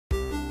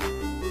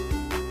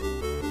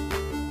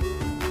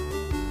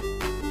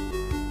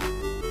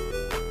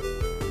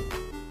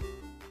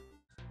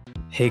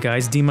Hey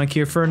guys, DMic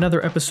here for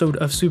another episode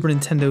of Super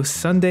Nintendo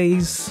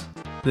Sundays.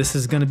 This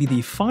is going to be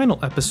the final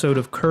episode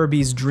of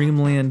Kirby's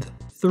Dreamland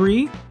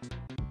 3.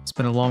 It's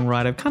been a long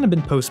ride. I've kind of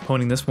been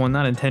postponing this one,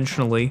 not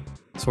intentionally,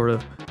 sort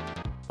of,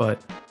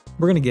 but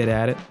we're going to get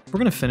at it. We're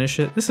going to finish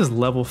it. This is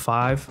level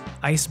 5,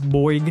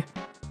 Iceborg.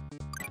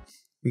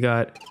 We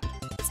got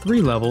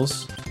 3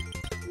 levels,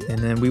 and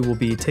then we will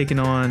be taking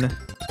on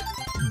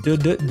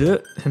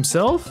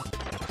himself.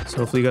 So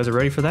hopefully you guys are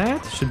ready for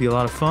that. Should be a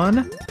lot of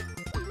fun.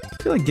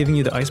 I feel like giving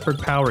you the iceberg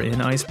power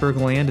in Iceberg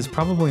Land is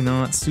probably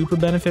not super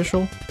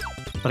beneficial,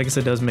 but I guess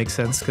it does make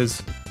sense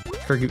because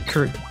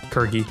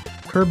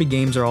Kirby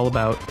games are all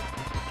about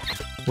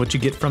what you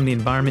get from the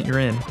environment you're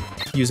in.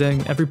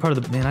 Using every part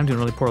of the... Man, I'm doing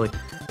really poorly.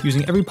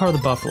 Using every part of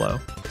the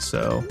buffalo,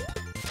 so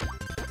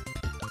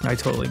I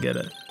totally get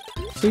it.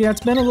 So yeah,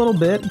 it's been a little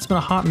bit. It's been a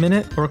hot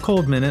minute, or a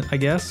cold minute, I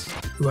guess.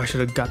 Ooh, I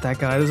should have got that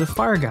guy. There's a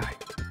fire guy.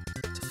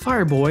 It's a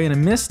fire boy, and I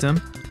missed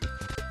him.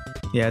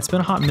 Yeah, it's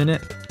been a hot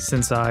minute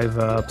since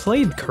I've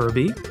played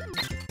Kirby.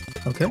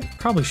 Okay,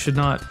 probably should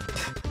not...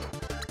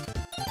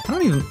 I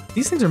don't even...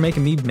 These things are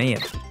making me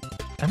mad.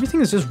 Everything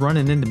is just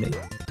running into me.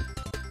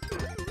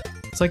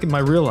 It's like in my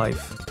real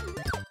life.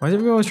 Why is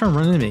everybody always trying to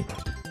run into me?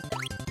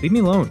 Leave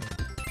me alone.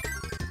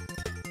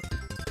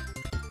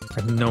 I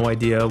have no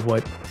idea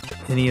what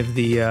any of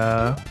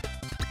the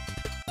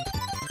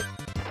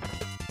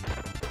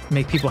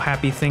make people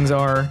happy things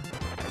are.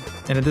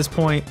 And at this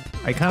point,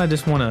 I kind of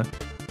just want to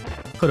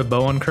put a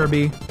bow on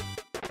Kirby.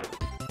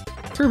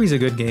 Kirby's a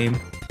good game.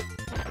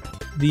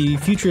 The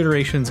future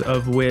iterations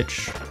of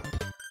which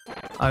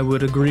I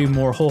would agree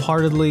more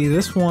wholeheartedly.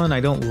 This one I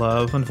don't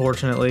love,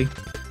 unfortunately.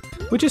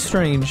 Which is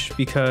strange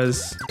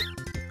because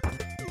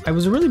I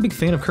was a really big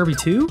fan of Kirby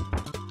 2.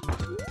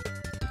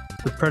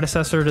 The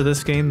predecessor to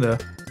this game,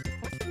 the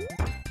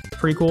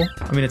prequel.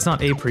 I mean, it's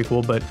not a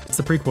prequel, but it's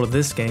the prequel to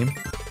this game.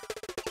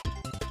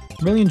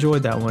 Really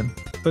enjoyed that one.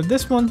 But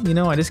this one, you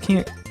know, I just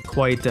can't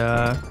quite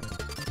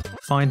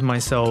find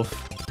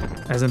myself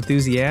as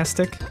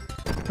enthusiastic.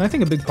 And I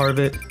think a big part of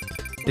it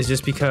is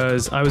just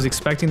because I was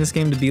expecting this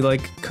game to be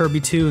like Kirby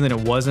 2 and then it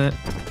wasn't.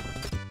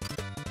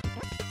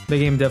 The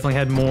game definitely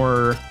had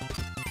more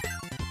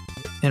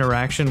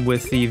interaction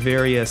with the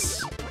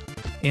various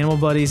animal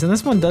buddies, and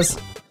this one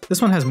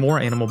has more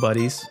animal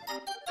buddies.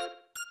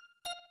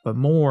 But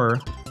more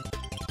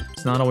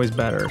is not always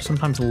better.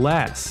 Sometimes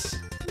less,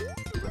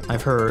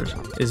 I've heard,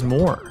 is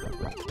more.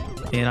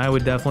 And I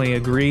would definitely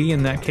agree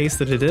in that case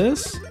that it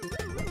is.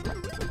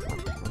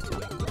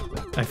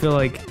 I feel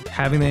like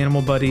having the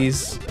animal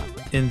buddies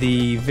in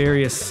the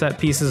various set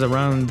pieces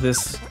around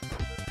this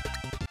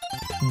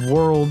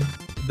world,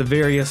 the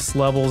various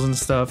levels and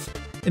stuff,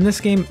 in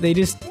this game,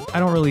 I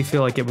don't really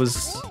feel like it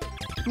was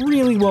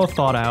really well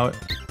thought out.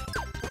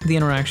 The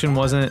interaction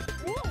wasn't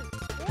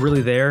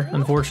really there,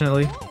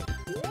 unfortunately.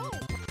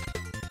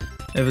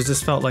 It was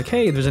just felt like,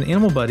 hey, there's an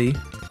animal buddy,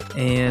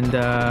 and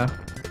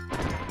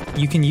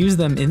you can use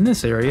them in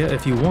this area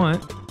if you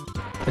want.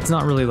 It's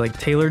not really like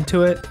tailored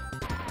to it.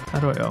 How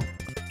do I go?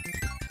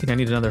 I think I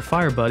need another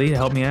fire buddy to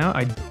help me out.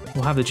 I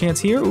will have the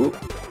chance here. Ooh.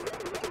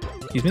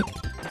 Excuse me.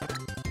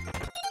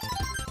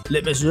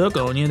 Let me suck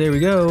on you. There we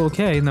go.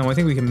 Okay, now I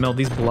think we can melt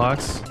these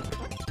blocks.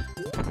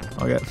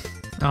 Oh,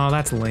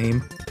 that's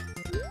lame.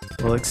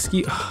 Well,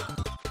 excuse...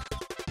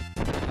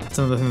 That's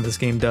another thing that this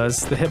game does.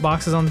 The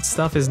hitboxes on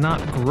stuff is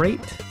not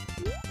great.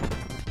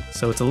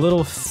 So it's a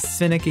little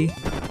finicky.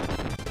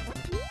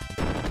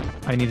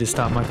 I need to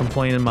stop my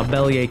complaining, my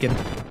belly aching.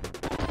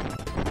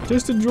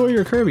 Just enjoy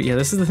your Kirby. Yeah,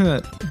 this is the thing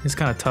that is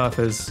kind of tough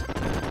is...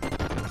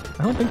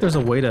 I don't think there's a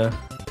way to...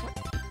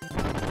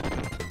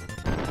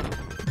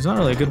 There's not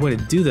really a good way to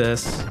do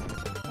this.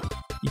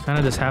 You kind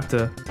of just have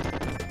to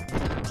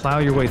plow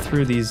your way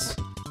through these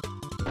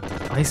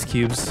ice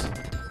cubes.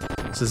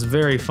 This is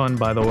very fun,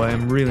 by the way.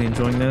 I'm really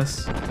enjoying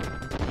this.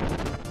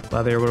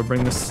 Glad they were able to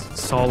bring this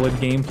solid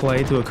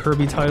gameplay to a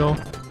Kirby title.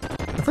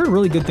 I've heard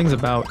really good things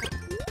about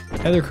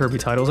other Kirby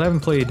titles. I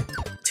haven't played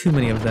too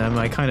many of them.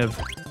 I kind of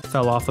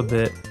fell off a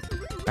bit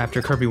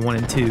after Kirby 1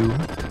 and 2.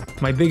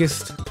 My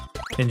biggest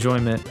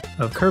enjoyment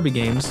of Kirby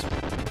games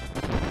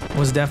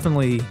was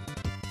definitely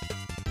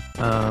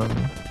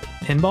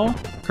Pinball?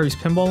 Kirby's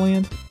Pinball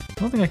Land? I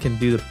don't think I can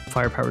do the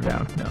firepower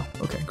down. No.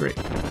 Okay, great.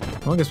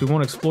 Well, I guess we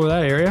won't explore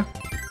that area.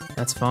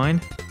 That's fine.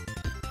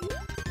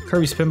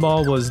 Kirby's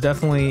Pinball was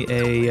definitely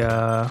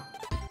a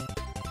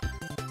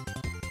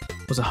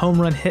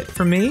home run hit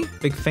for me.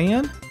 Big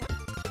fan.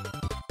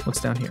 What's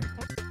down here?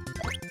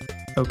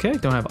 Okay,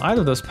 don't have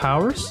either of those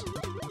powers.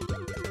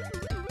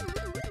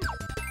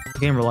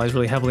 The game relies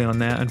really heavily on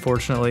that,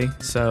 unfortunately,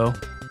 so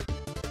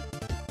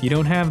you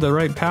don't have the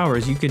right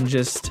powers, you can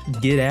just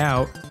get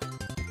out.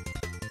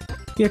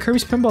 Yeah,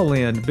 Kirby's Pinball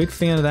Land, big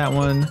fan of that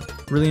one.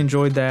 Really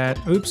enjoyed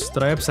that. Oops,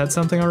 did I upset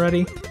something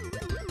already?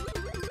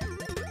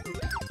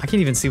 I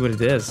can't even see what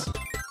it is.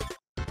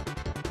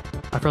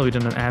 I've probably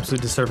done an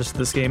absolute disservice to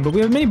this game, but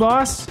we have a mini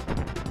boss.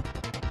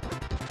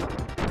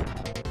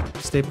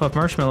 Stay Puft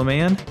Marshmallow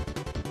Man.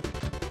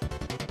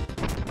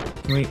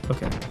 Wait,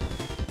 okay.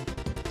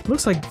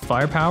 Looks like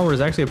firepower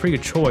is actually a pretty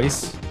good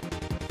choice.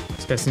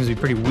 This guy seems to be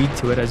pretty weak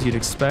to it, as you'd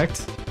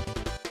expect.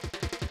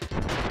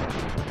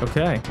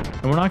 Okay,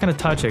 and we're not gonna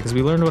touch it, because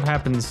we learned what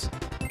happens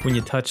when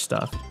you touch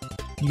stuff.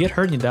 You get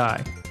hurt and you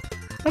die.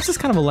 That's just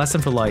kind of a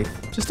lesson for life.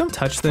 Just don't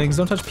touch things,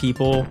 don't touch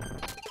people.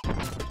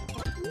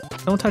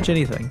 Don't touch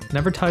anything.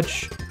 Never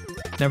touch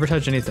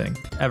anything.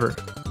 Ever.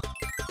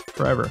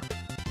 Forever.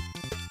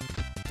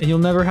 And you'll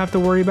never have to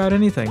worry about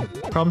anything.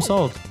 Problem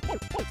solved.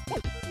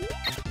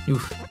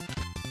 Oof.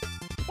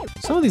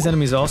 Some of these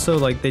enemies also,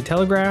 like, they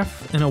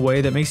telegraph in a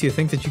way that makes you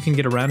think that you can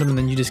get around them and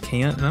then you just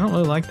can't, and I don't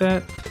really like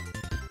that.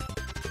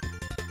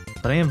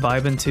 But I am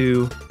vibing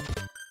to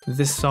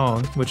this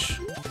song, which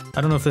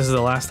I don't know if this is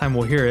the last time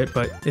we'll hear it,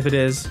 but if it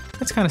is,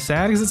 that's kind of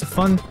sad because it's a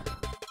fun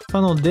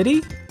little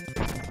ditty.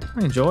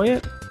 I enjoy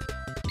it.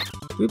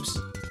 Oops.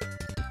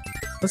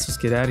 Let's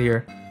just get out of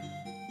here.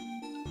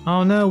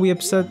 Oh no, we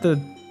upset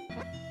the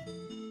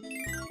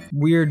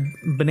weird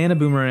banana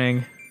boomerang.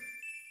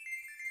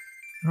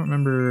 I don't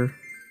remember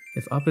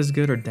if up is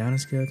good or down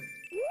is good.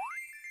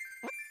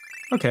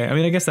 Okay, I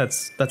mean, I guess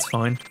that's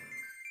fine.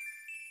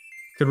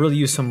 Could really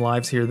use some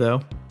lives here,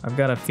 though. I've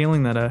got a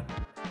feeling that a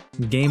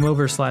game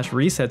over /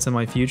 resets in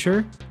my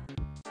future.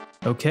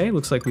 Okay,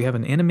 looks like we have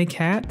an anime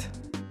cat.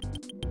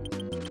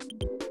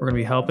 We're gonna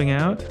be helping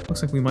out.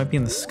 Looks like we might be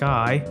in the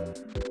sky.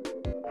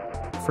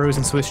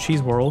 Frozen Swiss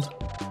cheese world.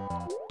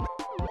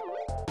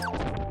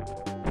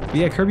 But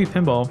yeah, Kirby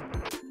Pinball.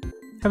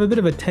 Have a bit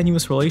of a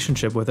tenuous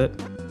relationship with it.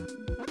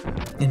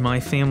 In my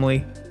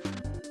family,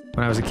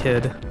 when I was a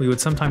kid, we would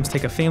sometimes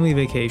take a family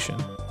vacation,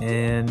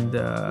 and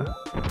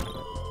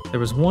there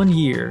was one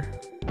year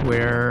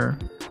where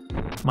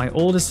my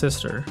oldest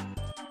sister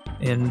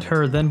and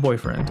her then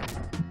boyfriend,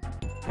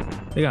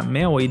 they got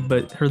married,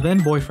 but her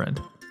then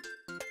boyfriend,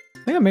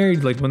 they got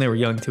married like when they were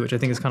young too, which I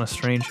think is kind of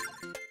strange.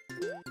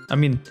 I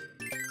mean,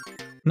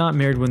 not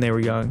married when they were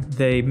young.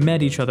 They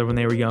met each other when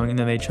they were young, and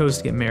then they chose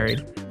to get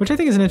married, which I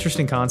think is an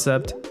interesting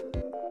concept.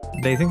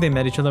 They think they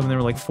met each other when they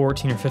were like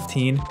 14 or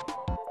 15,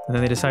 and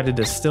then they decided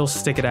to still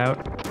stick it out,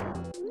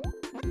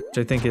 which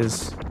I think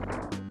is,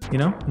 you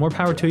know, more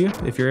power to you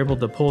if you're able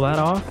to pull that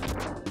off.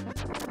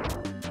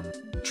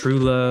 True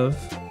love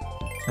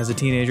as a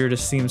teenager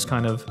just seems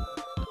kind of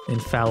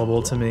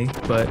infallible to me,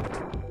 but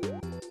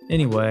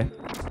anyway,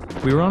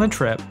 we were on a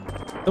trip.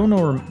 Don't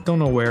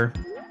know where.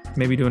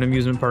 Maybe to an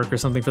amusement park or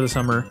something for the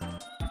summer.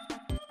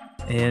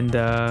 And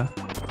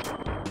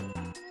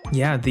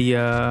yeah,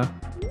 the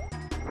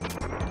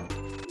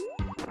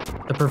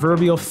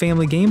proverbial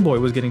family Game Boy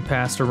was getting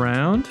passed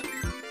around.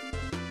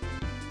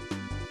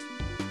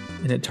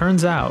 And it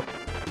turns out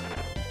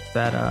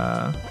that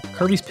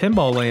Kirby's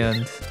Pinball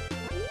Land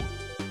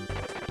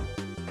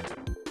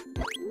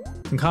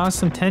can cause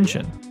some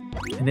tension,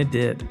 and it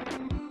did.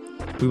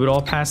 We would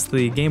all pass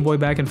the Game Boy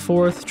back and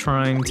forth,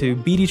 trying to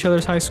beat each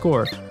other's high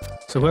score.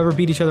 So whoever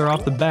beat each other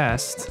off the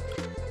best,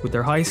 with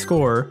their high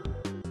score,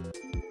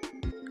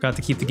 got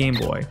to keep the Game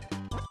Boy.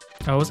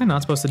 Oh, was I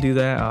not supposed to do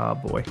that? Oh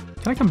boy.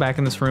 Can I come back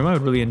in this room? I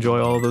would really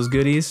enjoy all of those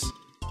goodies.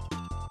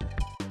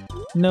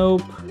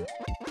 Nope.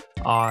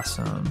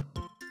 Awesome.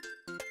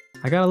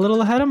 I got a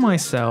little ahead of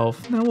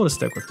myself. No, we'll just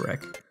stick with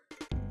Rick.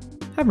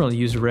 Haven't really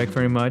used Rick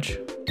very much.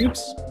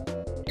 Oops.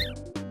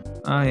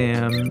 I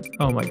am...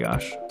 oh my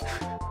gosh.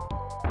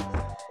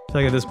 I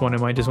feel like at this point I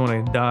might just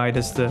want to die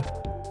just to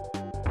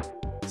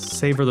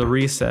savor the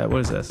reset.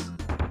 What is this?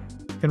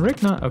 Can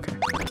Rick not? Okay.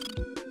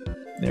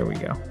 There we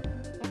go.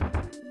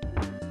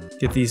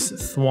 Get these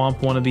thwomp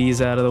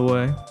wannabes out of the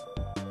way.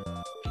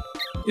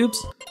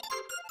 Oops.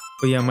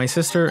 But yeah, my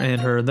sister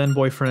and her then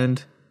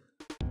boyfriend,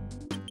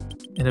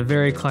 in a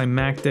very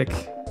climactic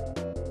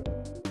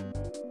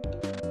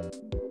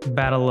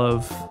battle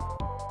of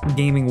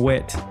gaming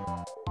wit,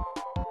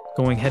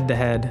 going head to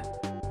head,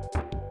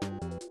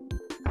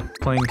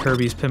 playing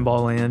Kirby's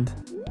Pinball Land.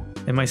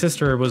 And my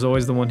sister was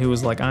always the one who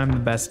was like, I'm the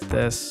best at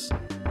this.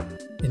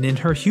 And in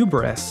her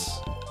hubris,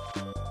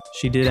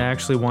 she did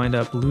actually wind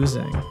up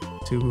losing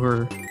to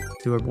her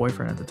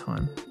boyfriend at the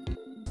time.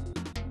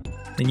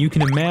 And you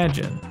can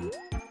imagine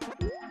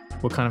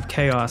what kind of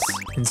chaos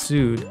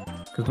ensued.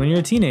 Because when you're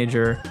a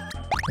teenager,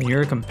 and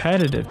you're a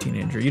competitive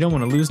teenager, you don't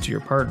want to lose to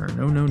your partner.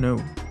 No, no,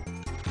 no.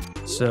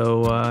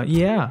 So,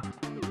 yeah.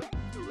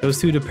 Those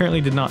two apparently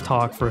did not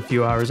talk for a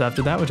few hours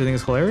after that, which I think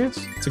is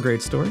hilarious. It's a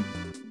great story.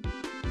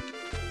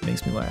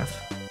 Makes me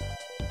laugh.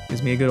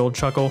 Gives me a good old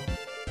chuckle.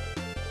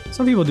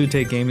 Some people do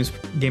take games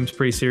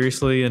pretty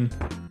seriously, and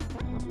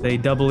they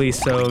doubly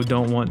so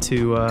don't want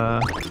to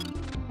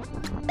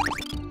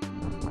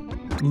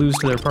lose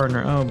to their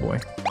partner. Oh boy.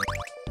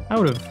 I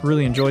would have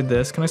really enjoyed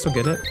this. Can I still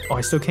get it? Oh,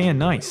 I still can.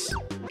 Nice.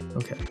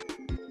 Okay.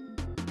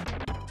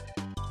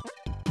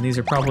 And these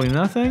are probably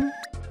nothing.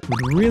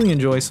 Would really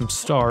enjoy some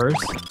stars.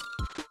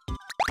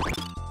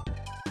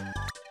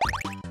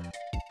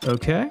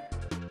 Okay.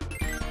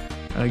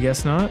 I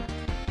guess not.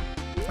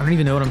 I don't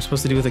even know what I'm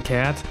supposed to do with a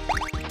cat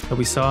that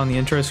we saw on the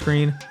intro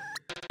screen.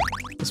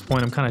 At this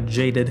point, I'm kind of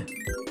jaded.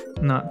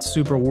 Not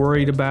super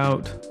worried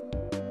about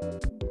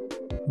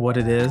what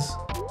it is.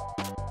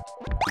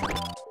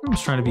 I'm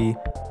just trying to be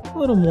a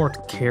little more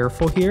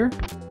careful here.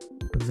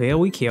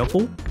 Very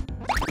careful.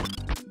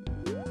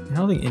 I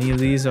don't think any of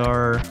these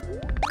are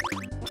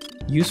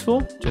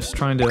useful. Just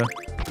trying to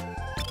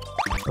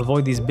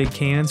avoid these big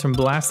cannons from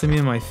blasting me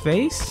in my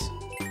face.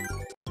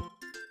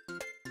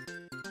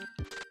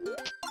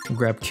 I'll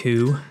grab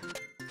Q.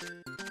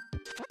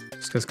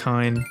 Just because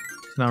Kind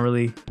is not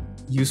really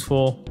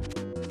useful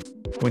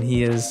when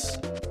he is...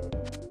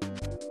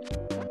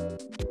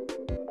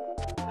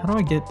 How do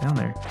I get down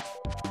there?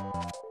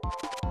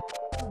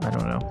 I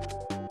don't know.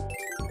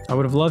 I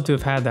would have loved to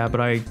have had that,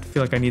 but I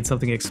feel like I need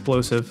something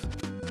explosive.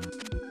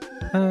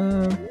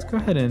 Let's go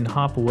ahead and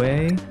hop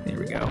away. There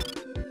we go.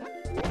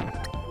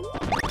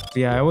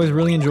 Yeah, I always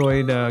really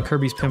enjoyed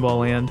Kirby's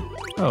Pinball Land.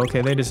 Oh,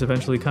 okay, they just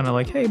eventually kind of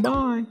like, hey,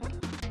 bye!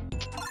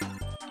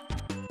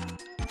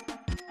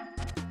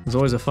 It was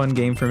always a fun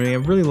game for me. I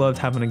really loved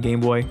having a Game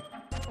Boy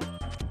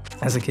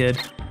as a kid.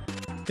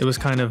 It was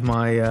kind of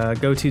my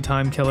go-to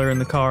time killer in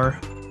the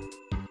car.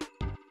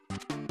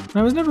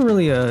 I was never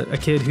really a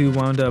kid who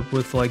wound up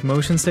with like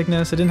motion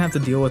sickness. I didn't have to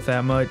deal with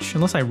that much,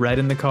 unless I read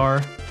in the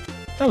car.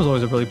 That was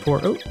always a really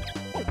poor... Oh,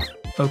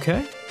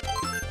 okay.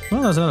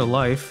 Well, that was another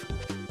life.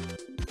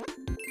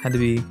 Had to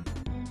be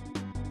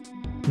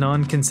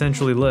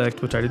non-consensually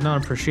licked, which I did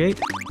not appreciate.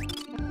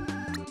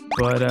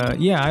 But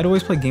yeah, I'd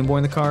always play Game Boy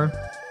in the car.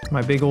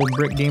 My big old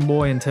brick Game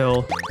Boy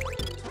until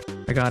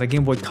I got a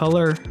Game Boy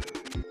Color.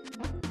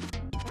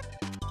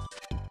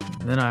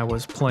 And then I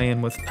was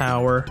playing with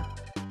power.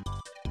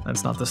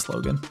 That's not the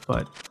slogan,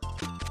 but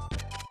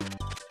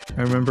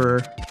I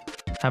remember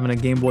having a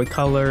Game Boy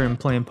Color and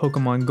playing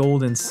Pokemon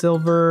Gold and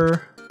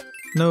Silver.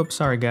 Nope,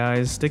 sorry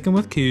guys, sticking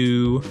with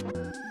Q.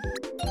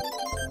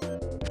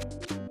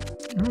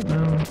 I don't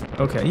know.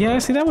 Okay, yeah,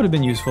 see, that would have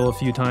been useful a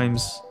few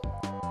times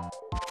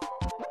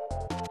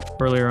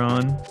earlier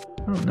on.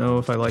 I don't know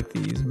if I like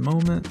these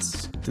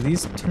moments. Do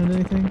these turn into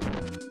anything?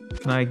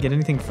 Can I get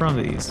anything from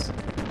these?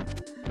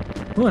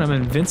 Oh, and I'm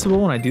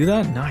invincible when I do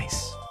that?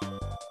 Nice.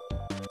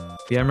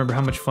 Yeah, I remember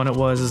how much fun it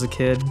was as a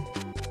kid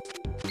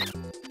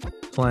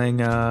playing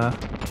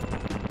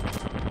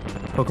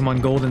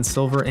Pokemon Gold and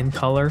Silver in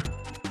color. It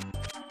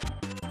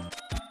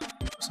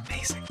was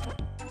amazing.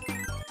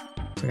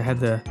 It's like I had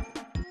the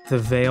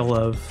veil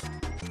of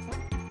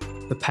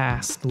the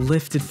past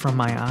lifted from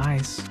my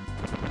eyes.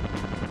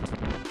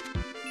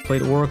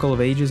 Played Oracle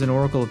of Ages and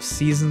Oracle of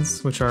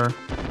Seasons, which are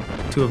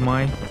two of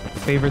my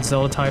favorite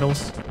Zelda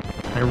titles.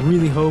 I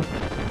really hope,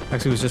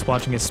 actually was just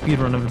watching a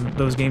speedrun of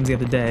those games the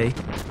other day.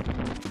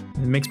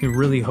 It makes me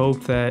really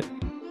hope that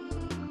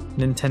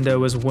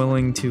Nintendo is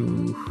willing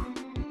to...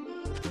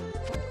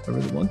 I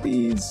really want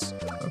these.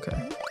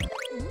 Okay.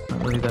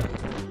 Not really the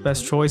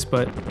best choice,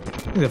 but I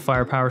think the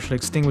firepower should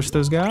extinguish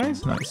those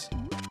guys. Nice.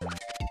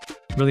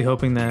 Really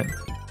hoping that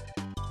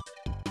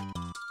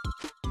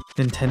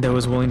Nintendo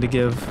is willing to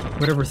give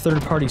whatever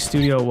third-party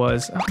studio it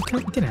was... Oh,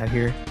 get out of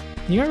here.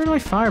 You got rid of my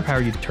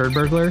firepower, you turd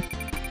burglar.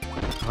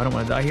 Oh, I don't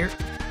want to die here.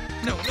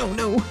 No, no,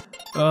 no.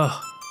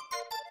 Ugh.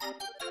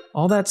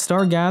 All that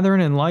star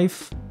gathering and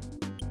life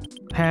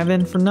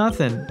having for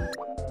nothing.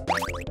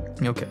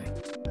 Okay.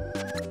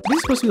 Are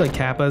these supposed to be like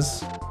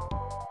Kappas?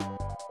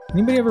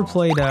 Anybody ever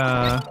played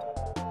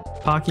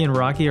Pocky and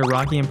Rocky or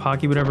Rocky and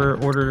Pocky,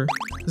 whatever order?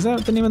 Is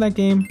that the name of that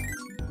game?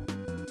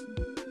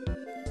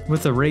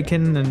 With the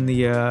Raikin and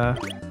the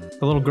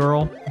little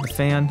girl, the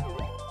fan.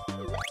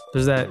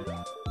 There's that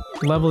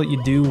level that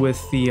you do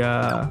with the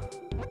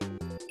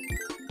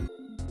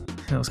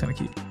that was kind of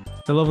cute.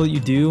 The level that you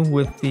do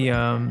with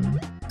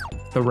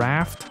the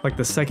raft, like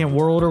the second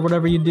world or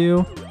whatever you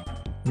do.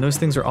 And those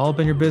things are all up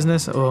in your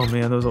business. Oh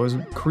man, those always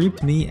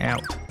creep me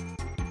out.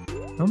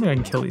 I don't think I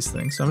can kill these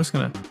things, so I'm just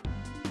gonna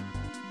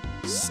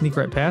sneak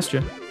right past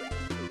you.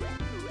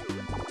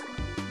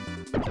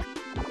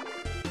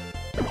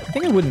 I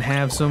think I wouldn't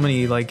have so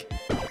many, like,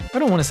 I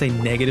don't want to say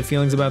negative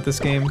feelings about this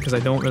game, because I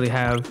don't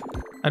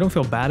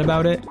feel bad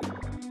about it,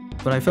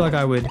 but I feel like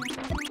I would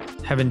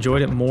have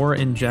enjoyed it more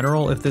in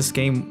general if the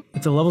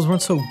levels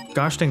weren't so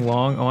gosh dang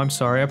long. Oh, I'm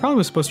sorry. I probably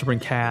was supposed to bring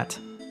Cat.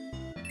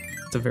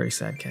 It's a very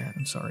sad cat.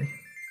 I'm sorry.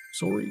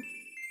 Sorry.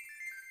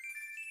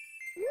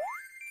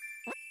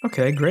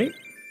 Okay, great.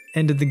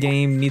 Ended the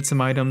game. Need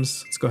some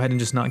items. Let's go ahead and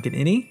just not get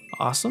any.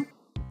 Awesome.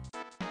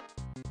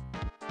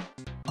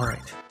 All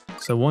right.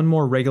 So one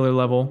more regular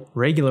level.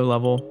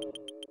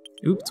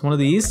 Oops, it's one of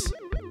these.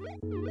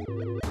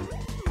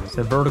 It's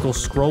a vertical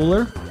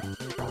scroller.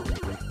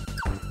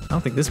 I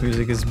don't think this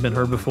music has been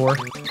heard before.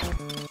 I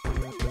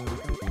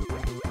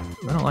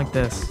don't like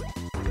this.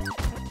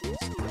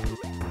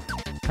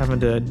 Having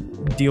to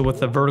deal with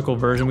the vertical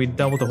version. We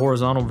dealt with the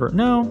horizontal version.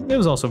 No, it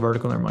was also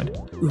vertical, never mind.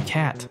 Ooh,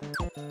 Cat.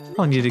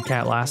 Probably needed a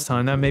cat last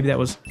time. Maybe that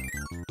was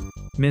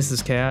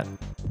Mrs. Cat.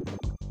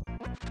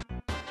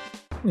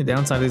 The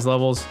downside of these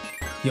levels,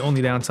 the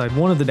only downside,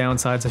 one of the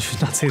downsides, I should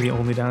not say the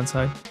only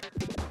downside,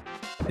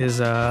 is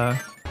they're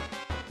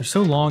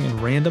so long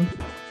and random.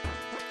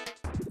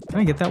 Can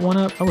I get that one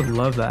up? I would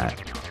love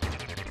that.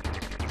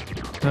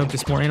 Nope,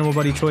 just more Animal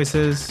Buddy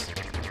choices.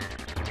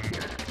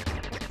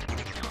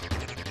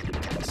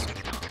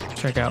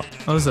 check out.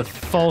 Oh, this is a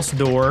false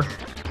door.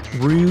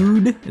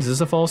 Rude. Is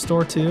this a false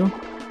door too?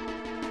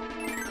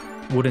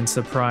 Wouldn't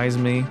surprise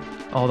me.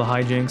 All the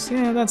hijinks.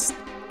 Yeah, that's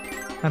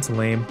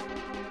lame.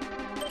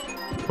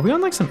 Are we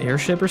on like some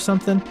airship or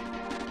something?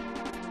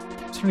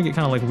 I'm starting to get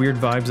kind of like weird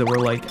vibes that we're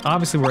like,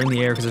 obviously we're in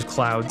the air because there's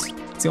clouds.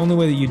 It's the only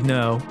way that you'd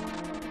know.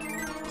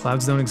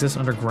 Clouds don't exist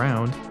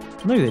underground.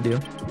 Maybe they do.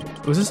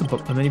 Was this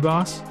a mini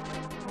boss?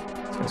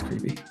 This guy's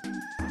creepy.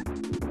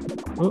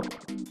 Oh.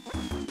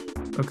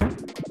 Okay.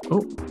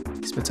 Oh,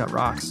 he spits out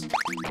rocks.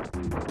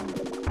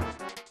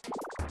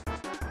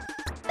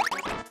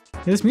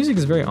 Yeah, this music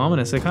is very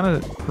ominous. It kind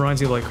of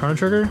reminds you of like Chrono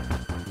Trigger.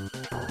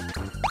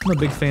 I'm a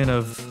big fan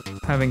of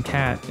having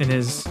Cat in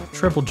his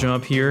triple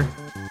jump here.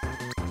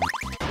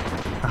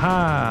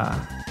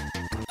 Aha!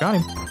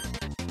 Got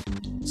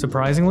him.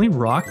 Surprisingly,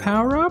 rock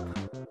power up?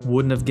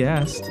 Wouldn't have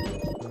guessed.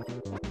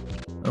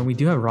 Oh, we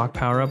do have rock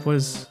power up. What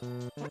is...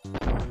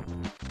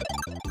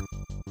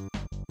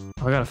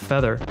 Oh, I got a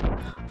feather.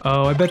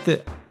 Oh, I bet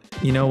that...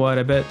 You know what?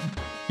 I bet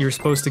you're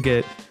supposed to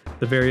get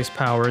the various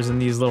powers in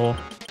these little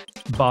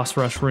boss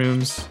rush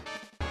rooms.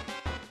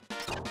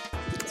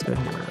 Let's go ahead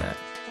and get rid of that.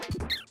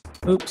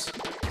 Oops.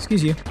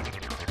 Excuse you.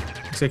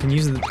 Looks like I can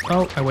use the...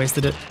 Oh, I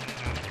wasted it.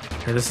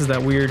 Okay, this is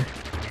that weird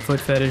foot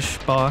fetish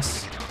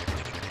boss.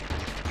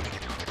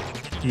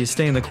 You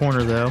stay in the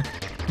corner, though.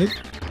 Nope.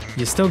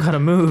 You still gotta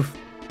move.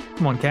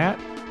 Come on, cat.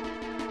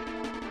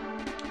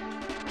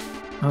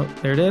 Oh,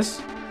 there it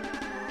is.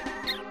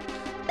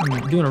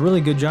 I'm doing a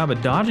really good job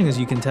at dodging, as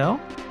you can tell.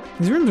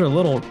 These rooms are a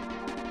little...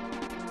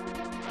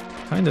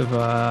 kind of,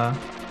 a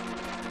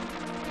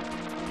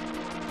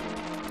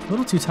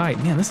little too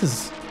tight. Man, this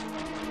is...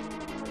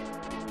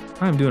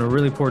 I'm doing a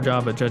really poor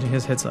job at judging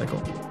his hit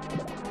cycle.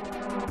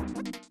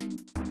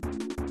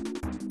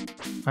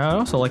 I'd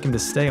also like him to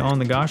stay on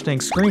the gosh dang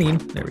screen.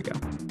 There we go.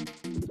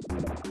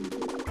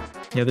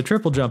 Yeah, the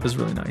triple jump is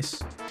really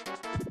nice.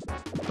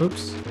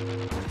 Oops.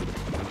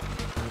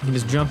 You can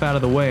just jump out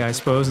of the way, I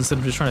suppose, instead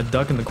of just trying to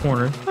duck in the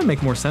corner. That'd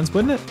make more sense,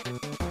 wouldn't it?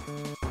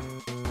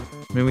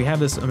 I mean, we have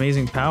this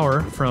amazing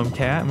power from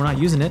Cat, and we're not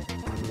using it.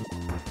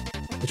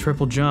 The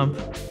triple jump.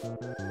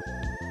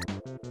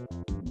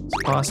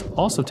 This boss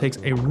also takes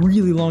a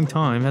really long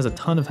time, has a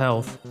ton of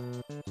health.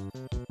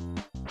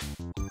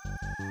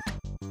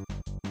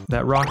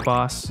 That rock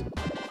boss,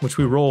 which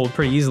we rolled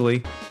pretty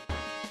easily,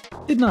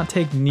 did not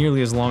take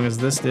nearly as long as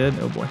this did.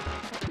 Oh boy.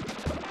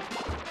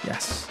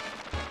 Yes.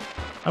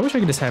 I wish I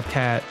could just have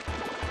Cat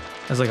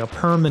as like a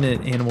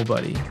permanent animal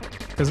buddy,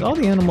 because all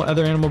the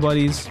other animal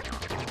buddies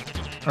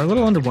are a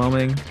little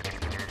underwhelming.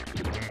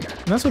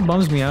 And that's what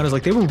bums me out, is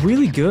like they were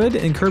really good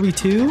in Kirby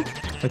 2.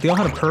 Like they all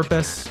had a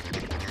purpose,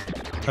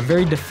 a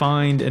very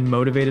defined and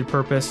motivated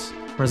purpose.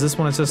 Whereas this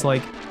one, it's just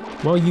like,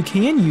 well, you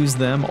can use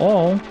them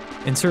all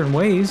in certain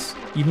ways,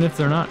 even if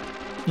they're not,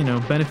 you know,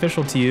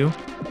 beneficial to you.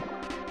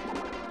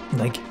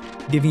 Like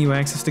giving you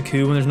access to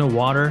Ku when there's no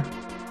water.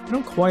 I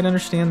don't quite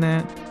understand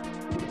that.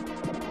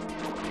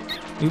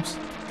 Oops.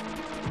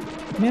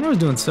 Man, I was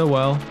doing so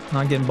well,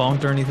 not getting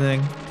bonked or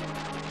anything.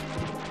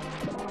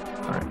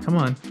 Alright, come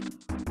on.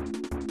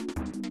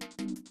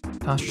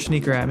 Toss your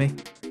sneaker at me.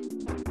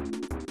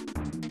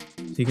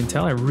 So you can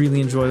tell I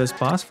really enjoy this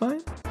boss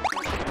fight.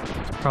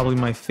 It's probably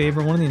my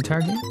favorite one in the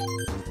entire game.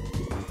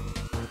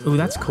 Ooh,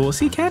 that's cool.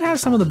 See, Cat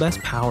has some of the best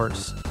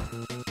powers.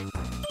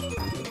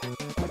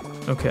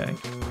 Okay.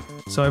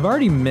 So I've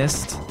already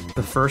missed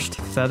the first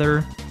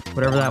feather,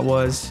 whatever that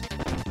was.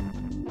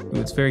 Ooh,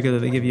 it's very good that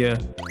they give you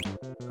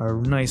a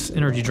nice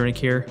energy drink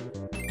here.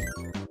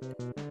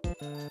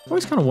 I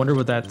always kind of wonder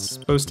what that's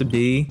supposed to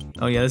be.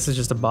 Oh yeah, this is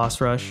just a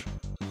boss rush.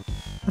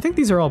 I think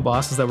these are all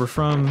bosses that were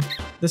from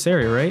this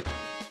area, right?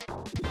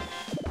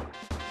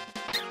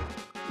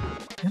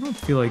 I don't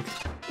feel like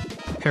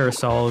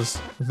Parasol is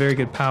a very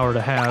good power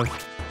to have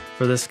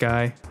for this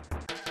guy.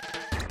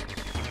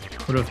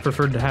 Would have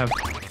preferred to have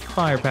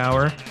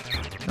firepower.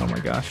 Oh my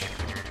gosh.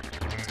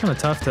 It's kind of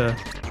tough to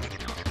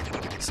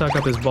suck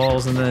up his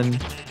balls and then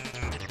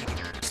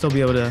still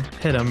be able to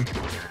hit him.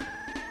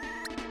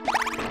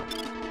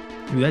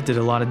 Ooh, that did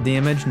a lot of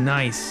damage.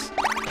 Nice.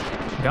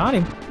 Got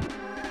him.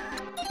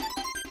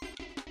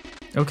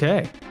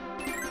 Okay.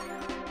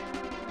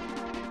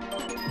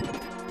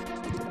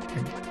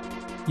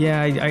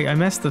 Yeah, I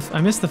missed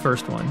the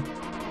first one.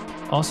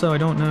 Also, I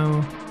don't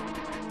know.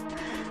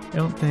 I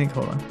don't think.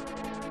 Hold on.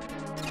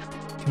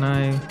 Can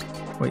I?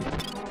 Wait.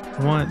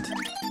 I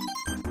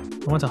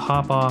want to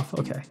hop off.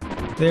 Okay.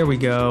 There we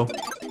go.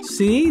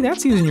 See,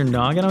 that's using your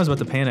noggin. I was about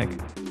to panic.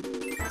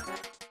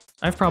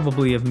 I've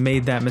probably have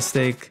made that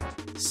mistake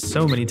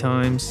so many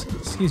times.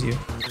 Excuse you.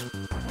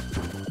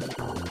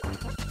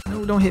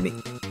 No, don't hit me.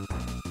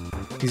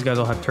 These guys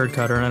all have turd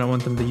cutter, and I don't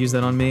want them to use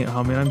that on me.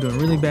 Oh man, I'm doing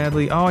really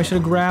badly. Oh, I should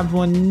have grabbed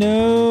one.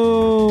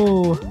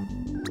 No.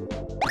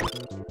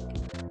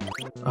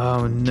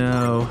 Oh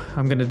no,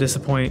 I'm gonna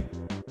disappoint.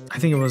 I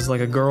think it was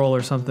like a girl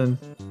or something.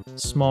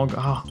 Small.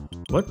 Oh,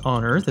 what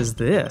on earth is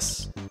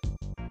this?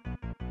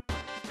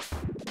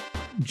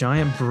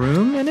 Giant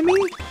broom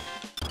enemy?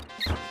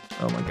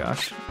 Oh my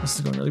gosh, this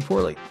is going really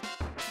poorly.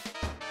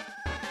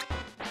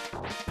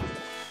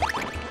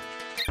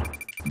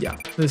 Yeah,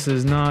 this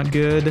is not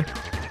good.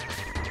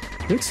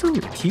 He looks so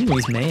cute when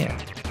he's mad.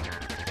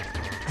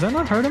 Does that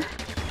not hurt him?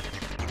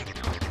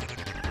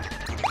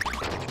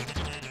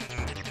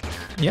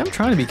 Yeah, I'm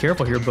trying to be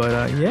careful here,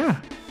 but yeah.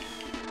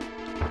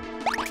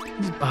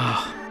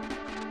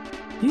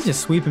 He's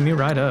just sweeping me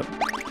right up.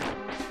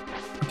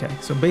 Okay,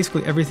 so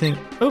basically everything...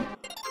 Oh!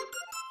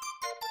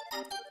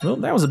 Well,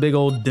 that was a big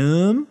old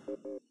dumb.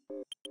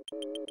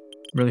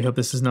 Really hope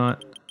this is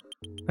not...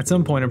 At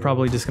some point, I'm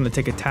probably just going to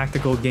take a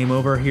tactical game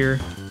over here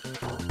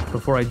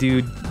before I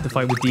do the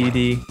fight with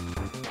DDD.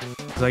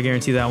 Because I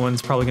guarantee that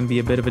one's probably going to be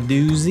a bit of a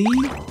doozy.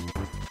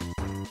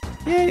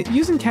 Yeah,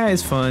 using Cat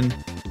is fun,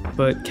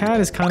 but Cat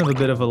is kind of a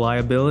bit of a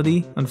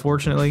liability,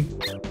 unfortunately.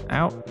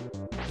 Ow.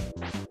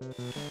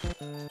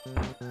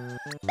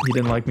 He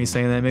didn't like me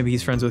saying that. Maybe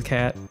he's friends with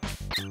Cat.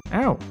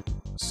 Ow.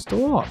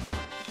 Stop.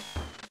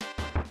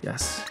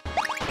 Yes.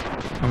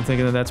 I'm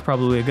thinking that that's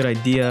probably a good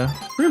idea.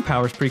 Room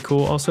power is pretty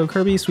cool. Also,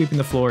 Kirby sweeping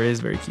the floor is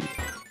very cute.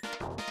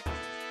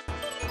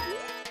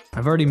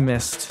 I've already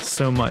missed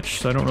so much,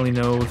 so I don't really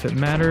know if it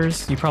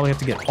matters. You probably have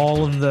to get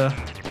all of the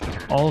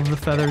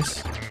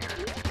feathers.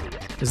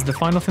 Is the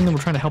final thing that we're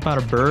trying to help out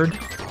a bird?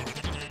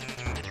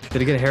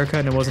 Did it get a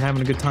haircut and it wasn't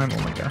having a good time?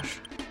 Oh my gosh.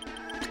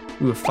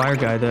 Ooh, a fire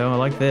guy though. I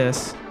like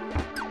this.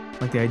 I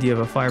like the idea of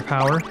a fire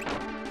power.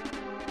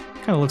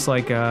 Kind of looks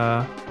like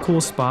a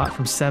cool spot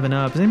from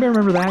 7-Up. Does anybody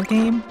remember that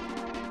game?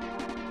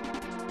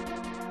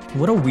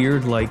 What a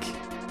weird, like,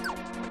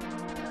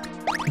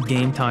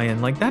 game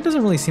tie-in. Like, that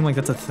doesn't really seem like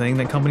that's a thing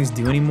that companies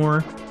do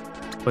anymore.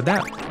 But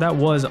that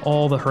was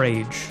all the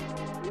rage.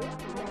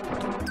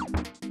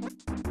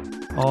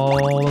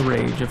 All the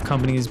rage of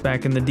companies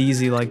back in the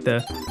DZ, like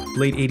the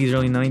late 80s,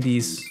 early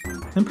 90s,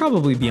 and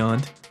probably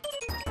beyond.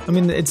 I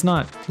mean, it's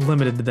not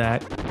limited to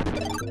that.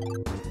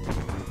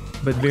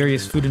 But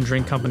various food and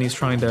drink companies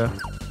trying to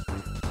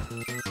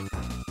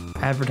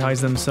advertise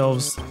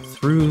themselves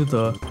through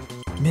the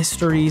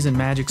mysteries and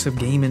magics of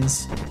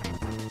gamins.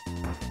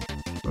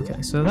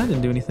 Okay, so that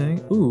didn't do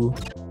anything. Ooh.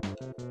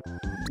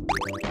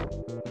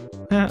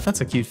 Yeah,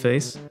 that's a cute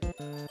face.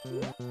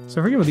 So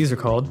I forget what these are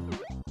called.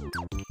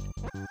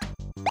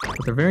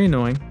 But they're very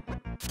annoying.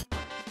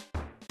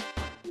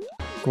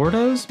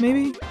 Gordos,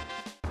 maybe?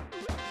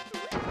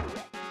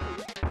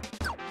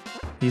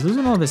 He's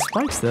losing all of his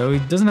spikes, though. He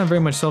doesn't have very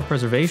much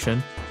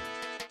self-preservation.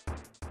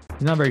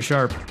 He's not very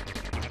sharp.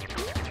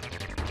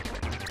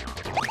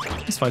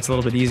 This fight's a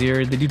little bit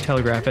easier. They do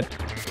telegraph it.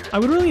 I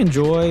would really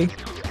enjoy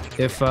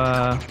if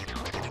the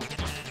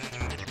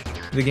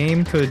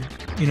game could,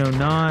 you know,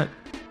 not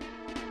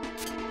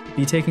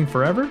be taking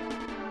forever.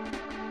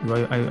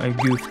 Ooh, I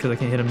goofed because I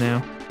can't hit him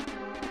now.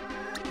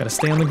 Gotta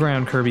stay on the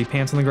ground, Kirby.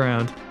 Pants on the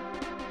ground.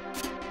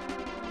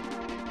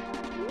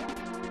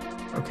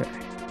 Okay.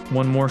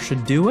 One more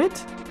should do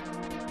it.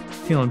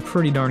 Feeling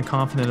pretty darn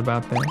confident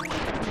about that.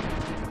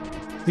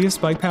 Do you have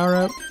spike power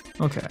up?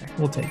 Okay,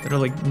 we'll take it. Or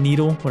like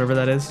needle, whatever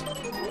that is.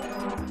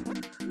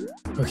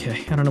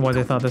 Okay, I don't know why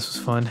they thought this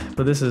was fun,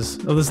 but this is...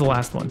 Oh, this is the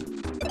last one.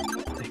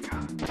 Thank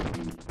God.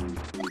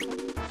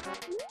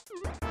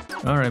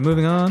 Alright,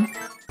 moving on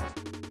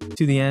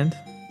to the end.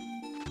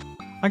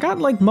 I got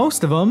like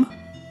most of them.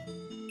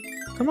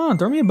 Come on,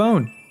 throw me a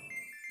bone.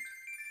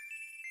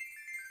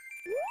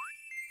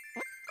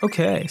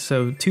 Okay,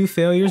 so 2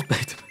 failures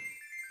back to...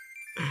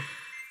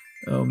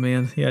 Oh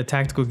man, yeah,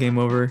 tactical game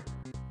over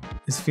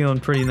is feeling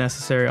pretty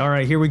necessary.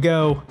 Alright, here we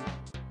go.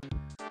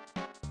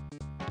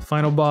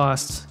 Final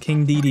boss,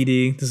 King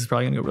DDD. This is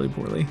probably gonna go really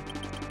poorly.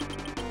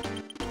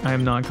 I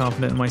am not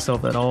confident in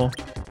myself at all.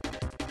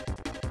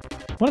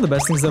 One of the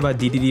best things though about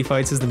DDD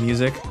fights is the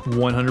music,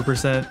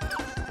 100%.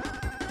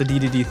 The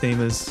DDD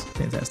theme is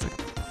fantastic.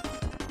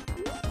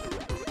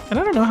 And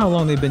I don't know how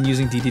long they've been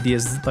using DDD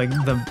as like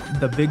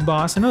the big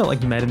boss. I know that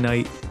like Meta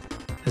Knight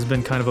has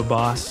been kind of a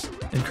boss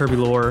in Kirby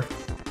lore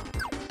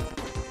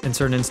in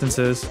certain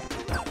instances.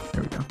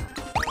 There we go.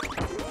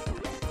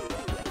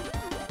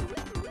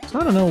 So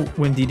I don't know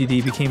when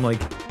DDD became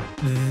like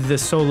the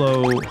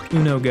solo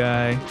Uno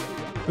guy.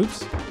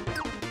 Oops.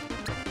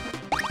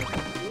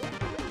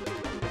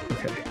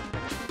 Okay.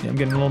 Yeah, I'm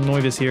getting a little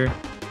nervous here.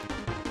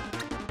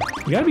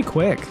 You gotta be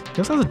quick. He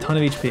also has a ton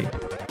of HP.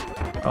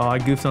 Oh, I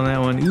goofed on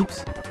that one.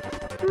 Oops.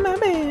 My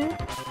man.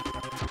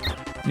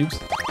 Oops.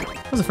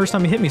 That was the first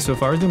time he hit me so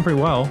far. He's doing pretty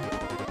well.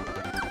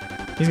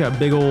 He's got a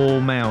big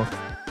old mouth.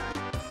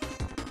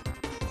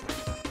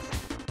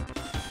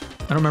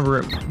 I don't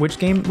remember which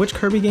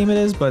Kirby game it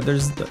is, but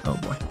there's the, oh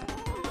boy.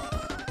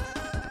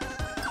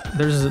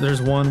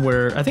 There's one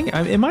where I think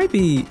it might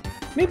be,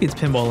 maybe it's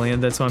Pinball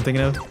Land, that's what I'm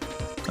thinking of.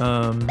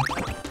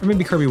 Or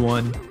maybe Kirby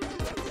 1.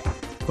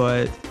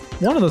 But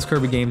one of those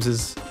Kirby games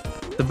is,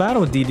 the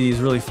battle with DD is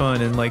really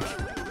fun and like,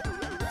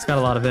 it's got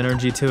a lot of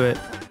energy to it.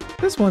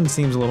 This one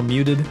seems a little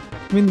muted.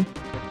 I mean,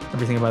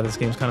 everything about this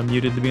game is kind of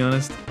muted to be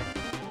honest.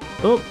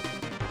 Oh,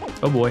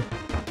 oh boy.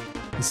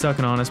 He's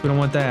sucking on us, we don't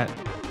want that.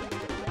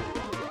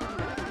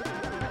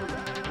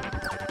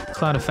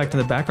 Cloud effect in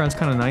the background's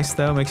kind of nice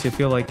though, makes you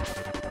feel like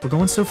we're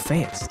going so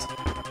fast.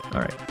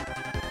 Alright.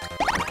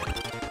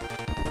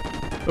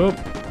 Oh,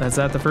 That's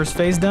that the first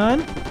phase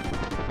done?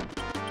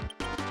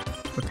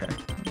 Okay.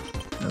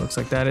 It looks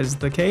like that is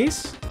the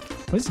case.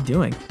 What is he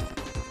doing?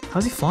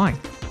 How's he flying?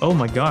 Oh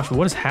my gosh,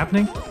 what is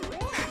happening?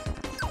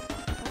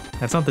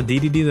 That's not the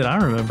DDD that I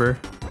remember.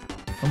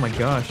 Oh my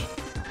gosh.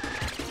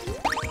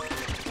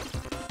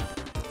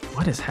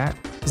 What is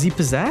is he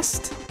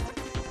possessed?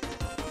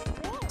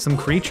 Some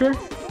creature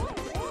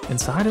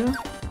inside of him?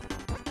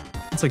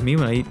 It's like me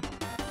when I eat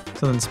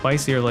something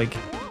spicy or like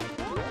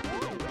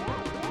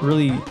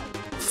really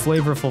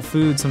flavorful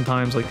food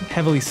sometimes, like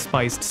heavily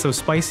spiced. So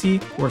spicy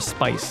or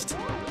spiced.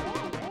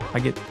 I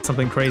get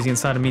something crazy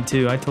inside of me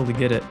too. I totally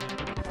get it.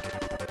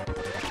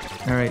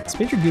 Alright,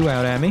 spit your goo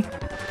out at me.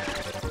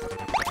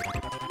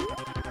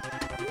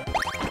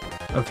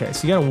 Okay,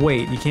 so you gotta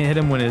wait. You can't hit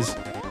him when he's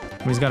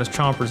got his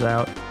chompers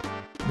out.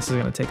 This is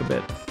gonna take a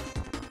bit.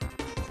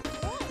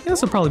 Yeah,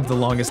 this will probably be the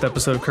longest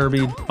episode of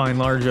Kirby, by and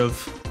large,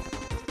 of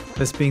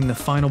this being the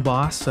final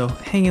boss, so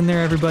hang in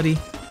there, everybody.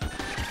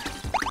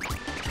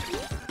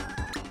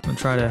 I'm gonna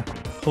try to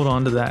hold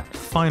on to that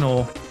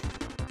final...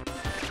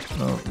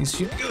 Oh, he's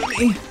shooting at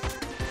me!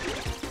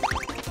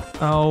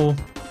 Oh.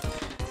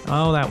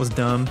 Oh, that was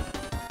dumb.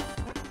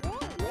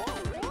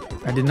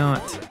 I did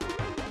not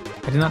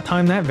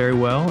time that very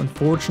well,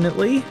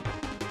 unfortunately.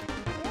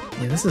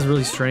 Yeah, this is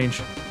really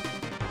strange.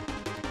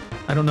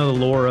 I don't know the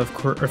lore of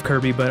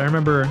Kirby, but I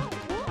remember,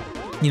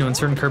 you know, in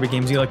certain Kirby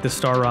games, you get like the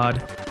Star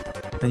Rod,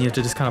 and you have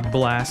to just kind of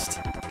blast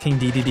King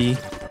DDD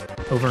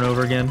over and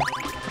over again.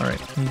 All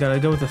right, you gotta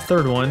go with the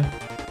third one.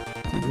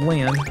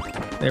 Land.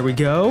 There we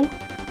go.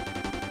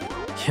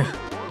 Yeah,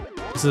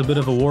 this is a bit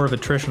of a war of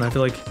attrition. I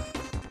feel like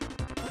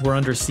we're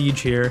under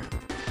siege here.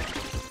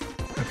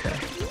 Okay,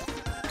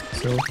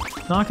 so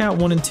knockout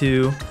 1 and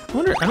 2.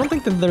 I don't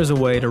think that there's a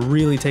way to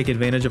really take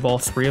advantage of all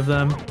 3 of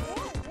them.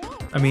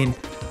 I mean,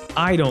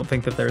 I don't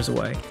think that there's a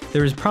way.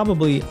 There is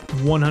probably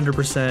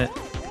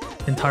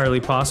 100% entirely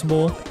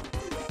possible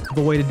of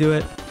a way to do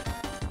it.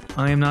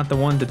 I am not the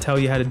one to tell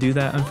you how to do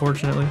that,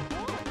 unfortunately.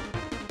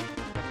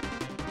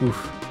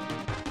 Oof.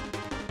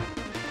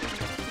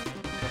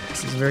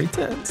 This is very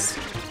tense.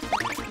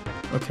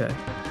 Okay.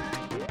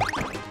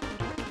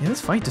 Yeah,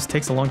 this fight just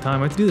takes a long time.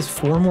 I have to do this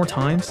 4 more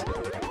times.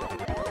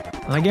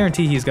 And I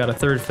guarantee he's got a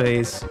 3rd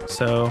phase,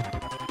 so...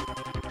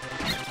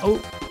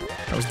 Oh,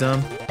 that was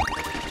dumb.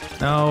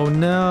 Oh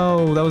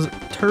no, that was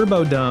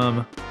turbo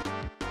dumb.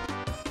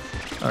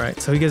 Alright,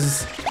 so he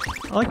gets...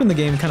 I like when the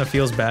game kind of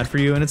feels bad for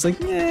you, and it's like,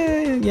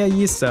 yeah,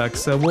 you suck.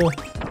 So we'll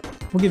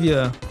give you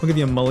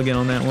a mulligan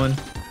on that one.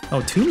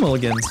 Oh, 2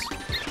 mulligans.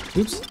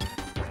 Oops.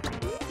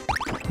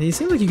 Yeah, it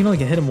seems like you can only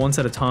hit him once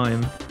at a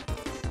time.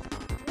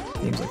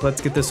 Game's like,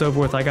 let's get this over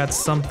with. I got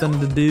something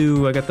to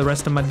do. I got the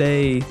rest of my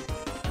day.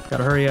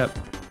 Gotta hurry up.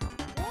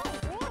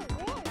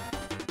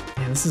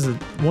 Yeah, this is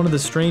one of the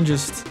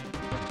strangest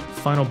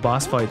final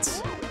boss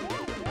fights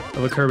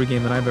of a Kirby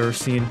game that I've ever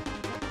seen.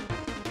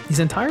 His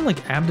entire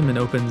like abdomen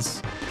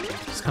opens.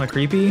 It's kind of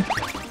creepy.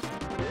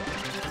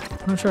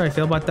 I'm not sure how I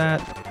feel about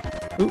that.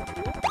 Ooh.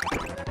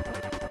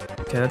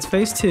 Okay, that's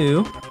phase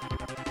 2.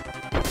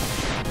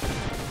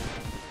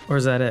 Or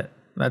is that it?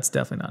 That's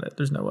definitely not it.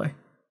 There's no way.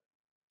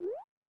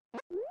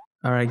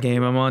 Alright,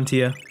 game, I'm on to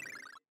you.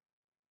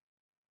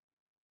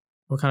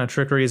 What kind of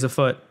trickery is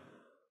afoot?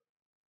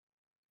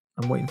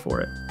 I'm waiting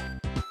for it.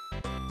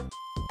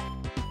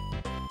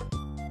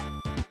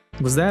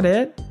 Was that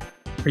it?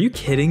 Are you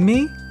kidding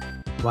me?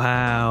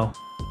 Wow.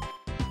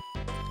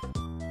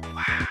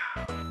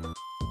 Wow.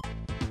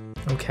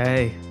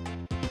 Okay.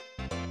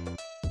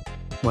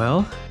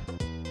 Well,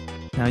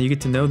 now you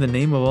get to know the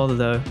name of all of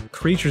the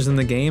creatures in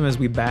the game as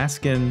we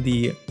bask in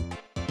the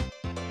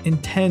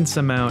intense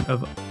amount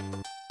of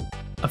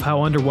how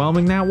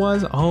underwhelming that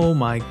was. Oh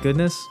my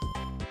goodness.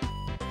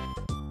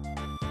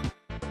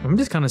 I'm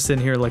just kind of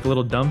sitting here like a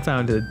little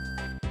dumbfounded.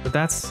 But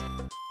that's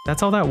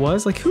all that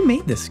was? Like, who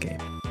made this game?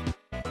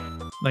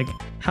 Like,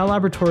 HAL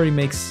Laboratory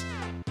makes,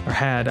 or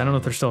had, I don't know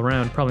if they're still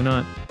around, probably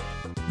not.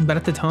 But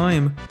at the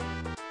time,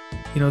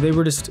 you know, they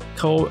were just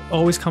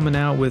always coming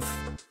out with,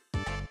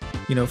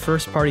 you know,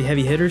 first party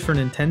heavy hitters for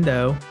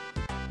Nintendo.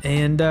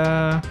 And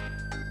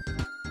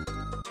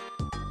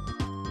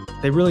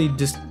they really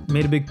just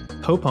made a big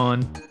pope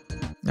on.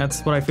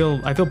 That's what I feel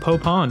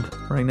pope on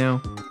right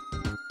now.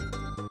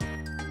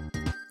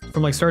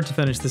 From like start to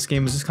finish, this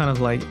game was just kind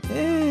of like,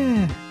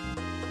 eh.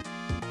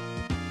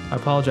 I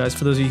apologize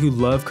for those of you who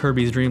love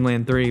Kirby's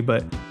Dreamland 3,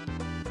 but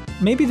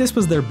maybe this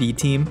was their B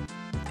team,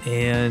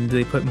 and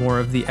they put more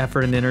of the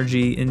effort and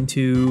energy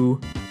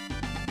into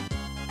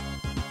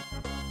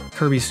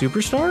Kirby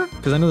Superstar?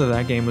 Because I know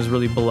that game was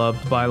really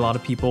beloved by a lot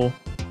of people.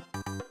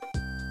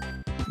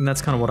 And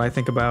that's kind of what I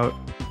think about.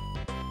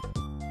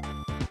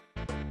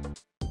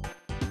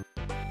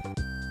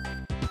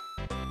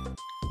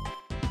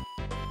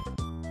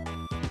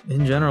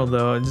 In general,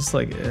 though, it's just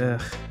like,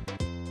 ugh.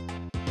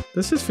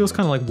 This just feels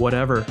kind of like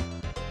whatever.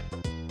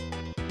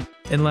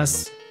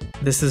 Unless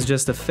this is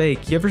just a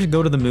fake. You ever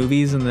go to the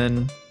movies and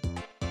then,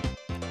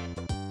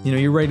 you know,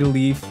 you're ready to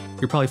leave.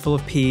 You're probably full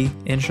of pee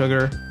and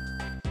sugar.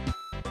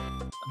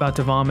 About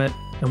to vomit.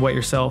 and wet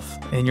yourself,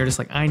 and you're just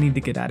like, I need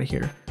to get out of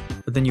here.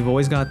 But then you've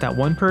always got that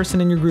one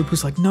person in your group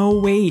who's like, no,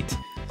 wait,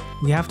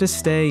 we have to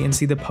stay and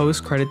see the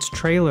post-credits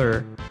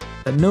trailer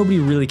that nobody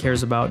really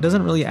cares about.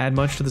 Doesn't really add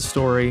much to the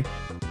story,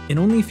 and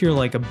only if you're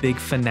like a big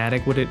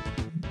fanatic would it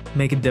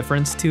make a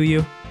difference to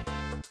you.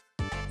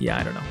 Yeah,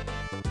 I don't know.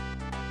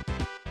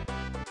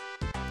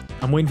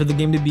 I'm waiting for the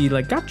game to be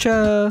like,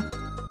 gotcha!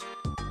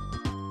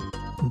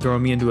 And throw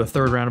me into a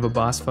third round of a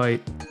boss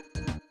fight.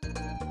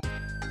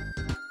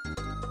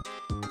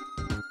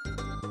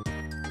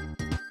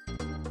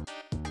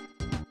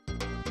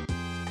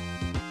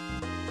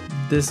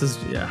 This is,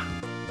 yeah.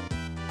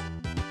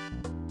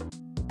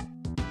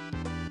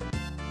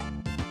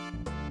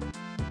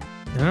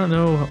 I don't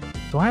know.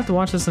 Do I have to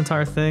watch this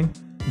entire thing?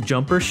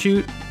 Jumper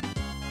shoot?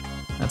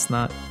 That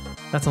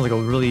sounds like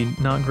a really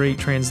not great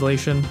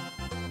translation.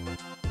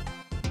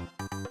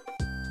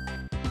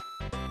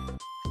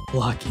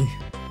 Blocky.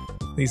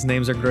 These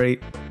names are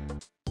great.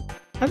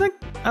 I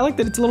like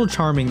that it's a little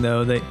charming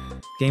though that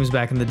games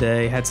back in the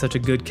day had such a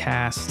good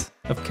cast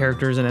of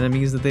characters and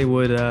enemies that they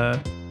would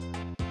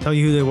tell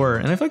you who they were.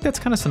 And I feel like that's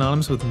kind of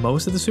synonymous with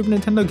most of the Super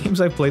Nintendo games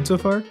I've played so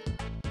far.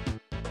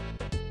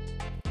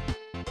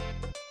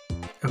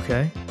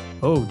 Okay.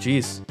 Oh,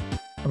 geez.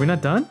 Are we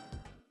not done?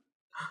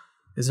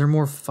 Is there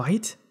more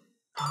fight?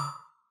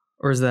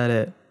 Or is that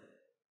it?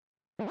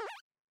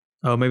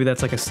 Oh, maybe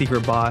that's like a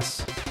secret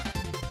boss.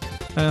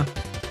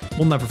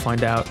 We'll never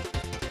find out.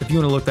 If you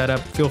want to look that up,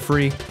 feel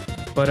free.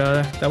 But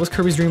that was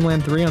Kirby's Dream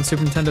Land 3 on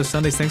Super Nintendo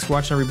Sundays. Thanks for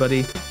watching,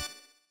 everybody.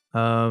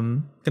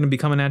 Gonna be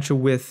coming at you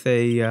with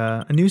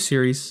a new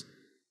series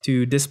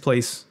to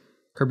displace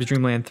Kirby's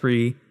Dream Land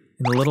 3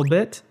 in a little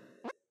bit.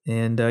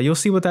 And you'll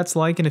see what that's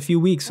like in a few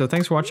weeks. So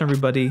thanks for watching,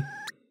 everybody.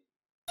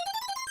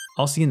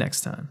 I'll see you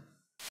next time.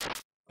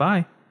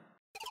 Bye.